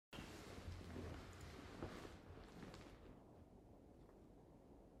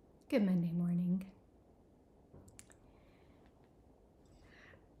Good Monday morning.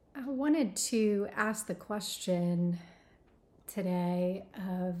 I wanted to ask the question today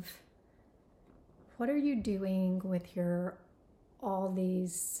of what are you doing with your all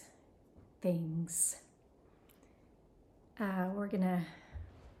these things? We're going to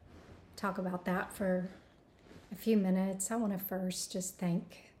talk about that for a few minutes. I want to first just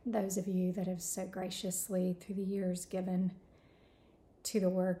thank those of you that have so graciously through the years given to the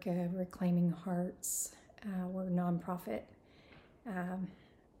work of Reclaiming Hearts. We're a nonprofit,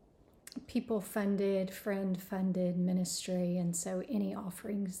 people-funded, friend-funded ministry, and so any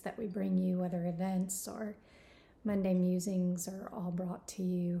offerings that we bring you, whether events or Monday musings, are all brought to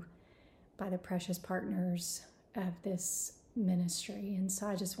you by the precious partners of this ministry. And so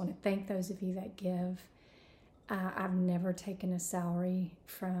I just want to thank those of you that give. I've never taken a salary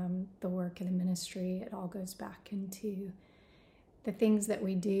from the work of the ministry. It all goes back into the things that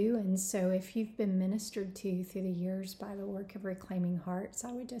we do. And so if you've been ministered to through the years by the work of Reclaiming Hearts,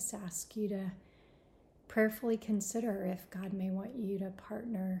 I would just ask you to prayerfully consider if God may want you to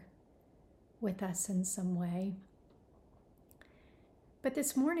partner with us in some way. But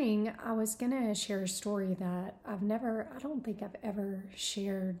this morning, I was going to share a story that I don't think I've ever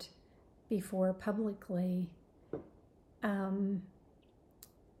shared before publicly.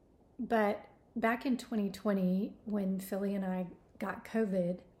 But back in 2020, when Philly and I got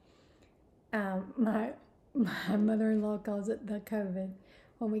COVID, my mother-in-law calls it the COVID.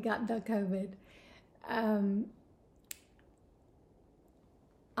 When we got the COVID,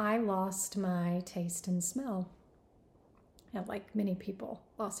 I lost my taste and smell. And like many people,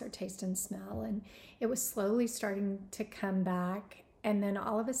 lost their taste and smell, and it was slowly starting to come back. And then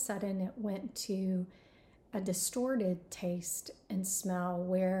all of a sudden, it went to a distorted taste and smell,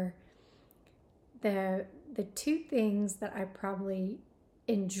 where the two things that I probably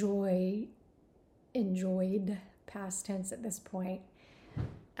enjoyed, past tense at this point,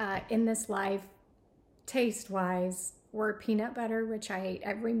 in this life, taste-wise, were peanut butter, which I ate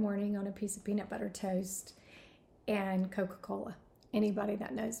every morning on a piece of peanut butter toast, and Coca-Cola. Anybody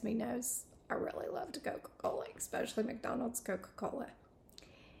that knows me knows I really loved Coca-Cola, especially McDonald's Coca-Cola.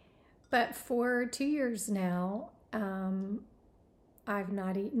 But for 2 years now, I've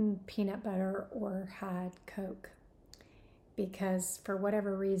not eaten peanut butter or had Coke because for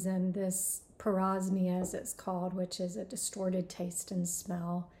whatever reason, this parosmia, as it's called, which is a distorted taste and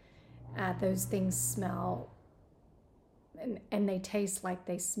smell, those things smell and they taste like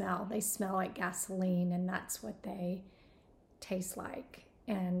they smell. They smell like gasoline, and that's what they taste like.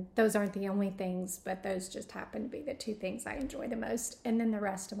 And those aren't the only things, but those just happen to be the two things I enjoy the most. And then the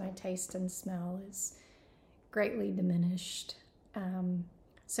rest of my taste and smell is greatly diminished.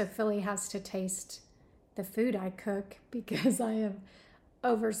 So Philly has to taste the food I cook because I have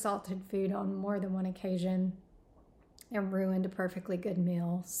oversalted food on more than one occasion and ruined a perfectly good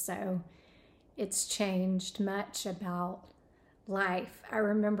meal. So it's changed much about life. I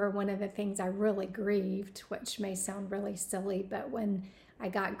remember one of the things I really grieved, which may sound really silly, but when I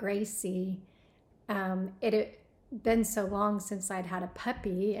got Gracie, it had been so long since I'd had a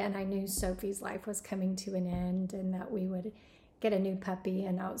puppy, and I knew Sophie's life was coming to an end and that we would get a new puppy,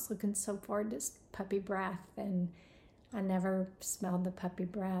 and I was looking so forward to puppy breath, and I never smelled the puppy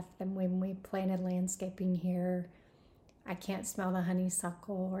breath. And when we planted landscaping here, I can't smell the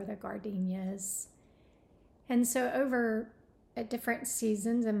honeysuckle or the gardenias. And so over at different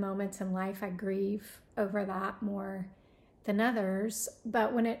seasons and moments in life, I grieve over that more than others.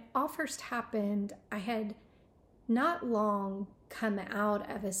 But when it all first happened, I had not long come out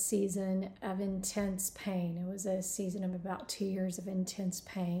of a season of intense pain. It was a season of about 2 years of intense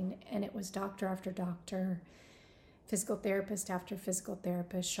pain, and it was doctor after doctor, physical therapist after physical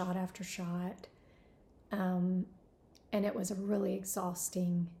therapist, shot after shot. And it was a really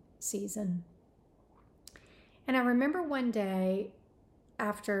exhausting season. And I remember one day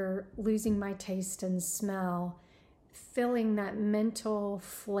after losing my taste and smell, feeling that mental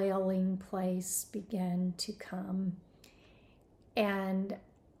flailing place begin to come. And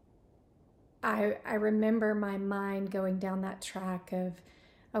I remember my mind going down that track of,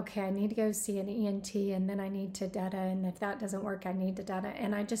 okay, I need to go see an ENT, and then I need to data, and if that doesn't work, I need to data.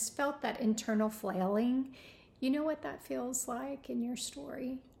 And I just felt that internal flailing. You know what that feels like in your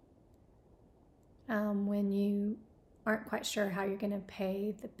story? When you aren't quite sure how you're going to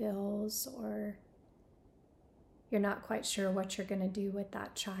pay the bills, or you're not quite sure what you're going to do with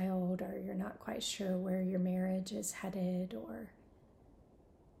that child, or you're not quite sure where your marriage is headed, or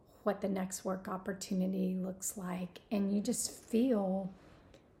what the next work opportunity looks like. And you just feel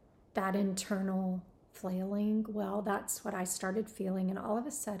that internal flailing. Well, that's what I started feeling. And all of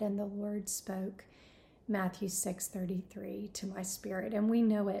a sudden, the Lord spoke Matthew 6:33 to my spirit. And we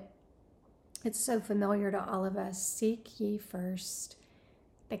know it. It's so familiar to all of us. Seek ye first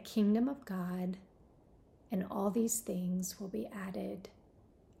the kingdom of God, and all these things will be added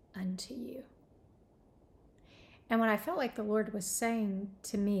unto you. And what I felt like the Lord was saying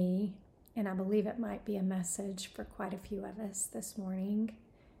to me, and I believe it might be a message for quite a few of us this morning,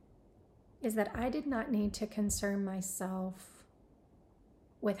 is that I did not need to concern myself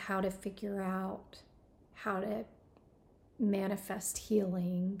with how to figure out how to manifest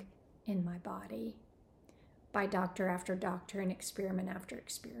healing in my body by doctor after doctor and experiment after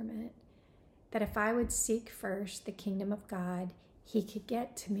experiment. That if I would seek first the kingdom of God, He could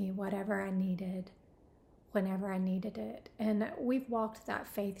get to me whatever I needed, whenever I needed it. And we've walked that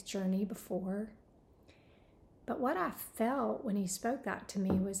faith journey before. But what I felt when He spoke that to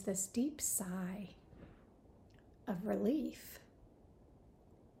me was this deep sigh of relief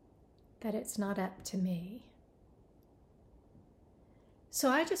that it's not up to me. So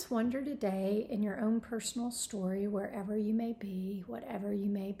I just wonder today, in your own personal story, wherever you may be, whatever you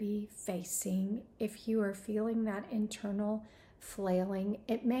may be facing, if you are feeling that internal flailing,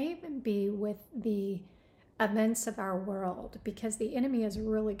 it may even be with the events of our world, because the enemy is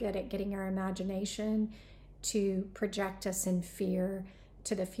really good at getting our imagination to project us in fear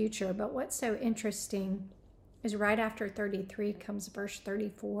to the future. But what's so interesting is right after 33 comes verse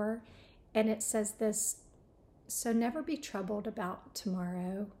 34, and it says this: so never be troubled about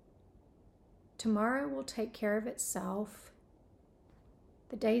tomorrow. Tomorrow will take care of itself.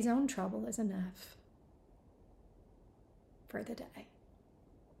 The day's own trouble is enough for the day.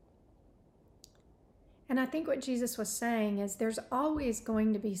 And I think what Jesus was saying is there's always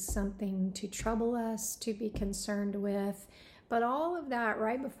going to be something to trouble us, to be concerned with. But all of that,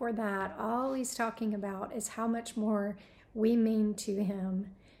 right before that, all He's talking about is how much more we mean to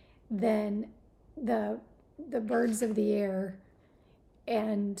Him than the birds of the air,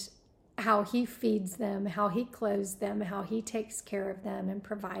 and how He feeds them, how He clothes them, how He takes care of them and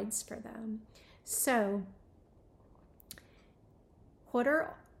provides for them. So, what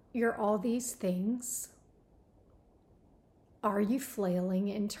are your all these things? Are you flailing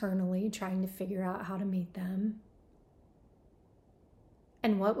internally, trying to figure out how to meet them?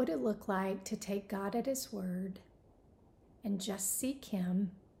 And what would it look like to take God at His word and just seek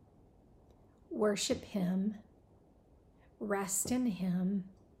Him, worship Him, rest in Him,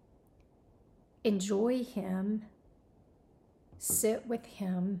 enjoy Him, sit with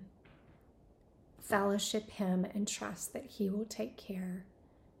Him, fellowship Him, and trust that He will take care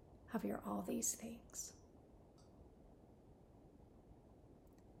of your all these things?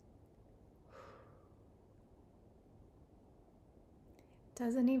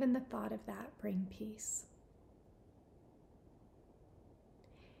 Doesn't even the thought of that bring peace?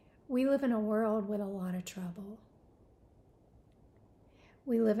 We live in a world with a lot of trouble.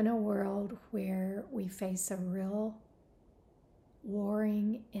 We live in a world where we face a real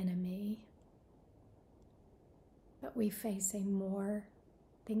warring enemy, but we face a more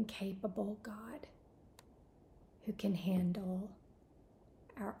than capable God who can handle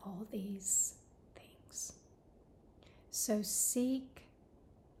our all these things. So seek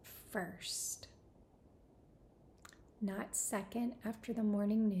first, not second after the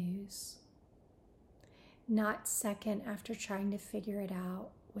morning news, not second after trying to figure it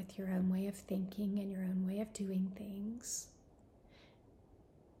out with your own way of thinking and your own way of doing things,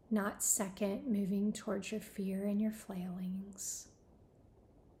 not second moving towards your fear and your flailings,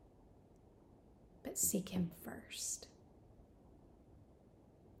 but seek Him first.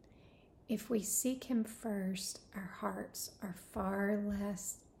 If we seek Him first, our hearts are far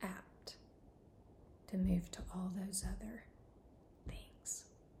less apt to move to all those other things.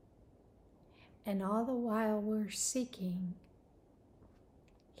 And all the while we're seeking,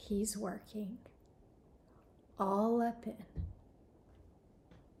 He's working all up in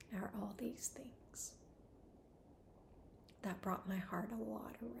our all these things. That brought my heart a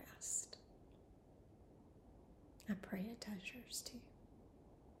lot of rest. I pray it does yours too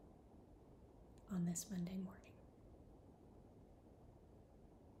on this Monday morning.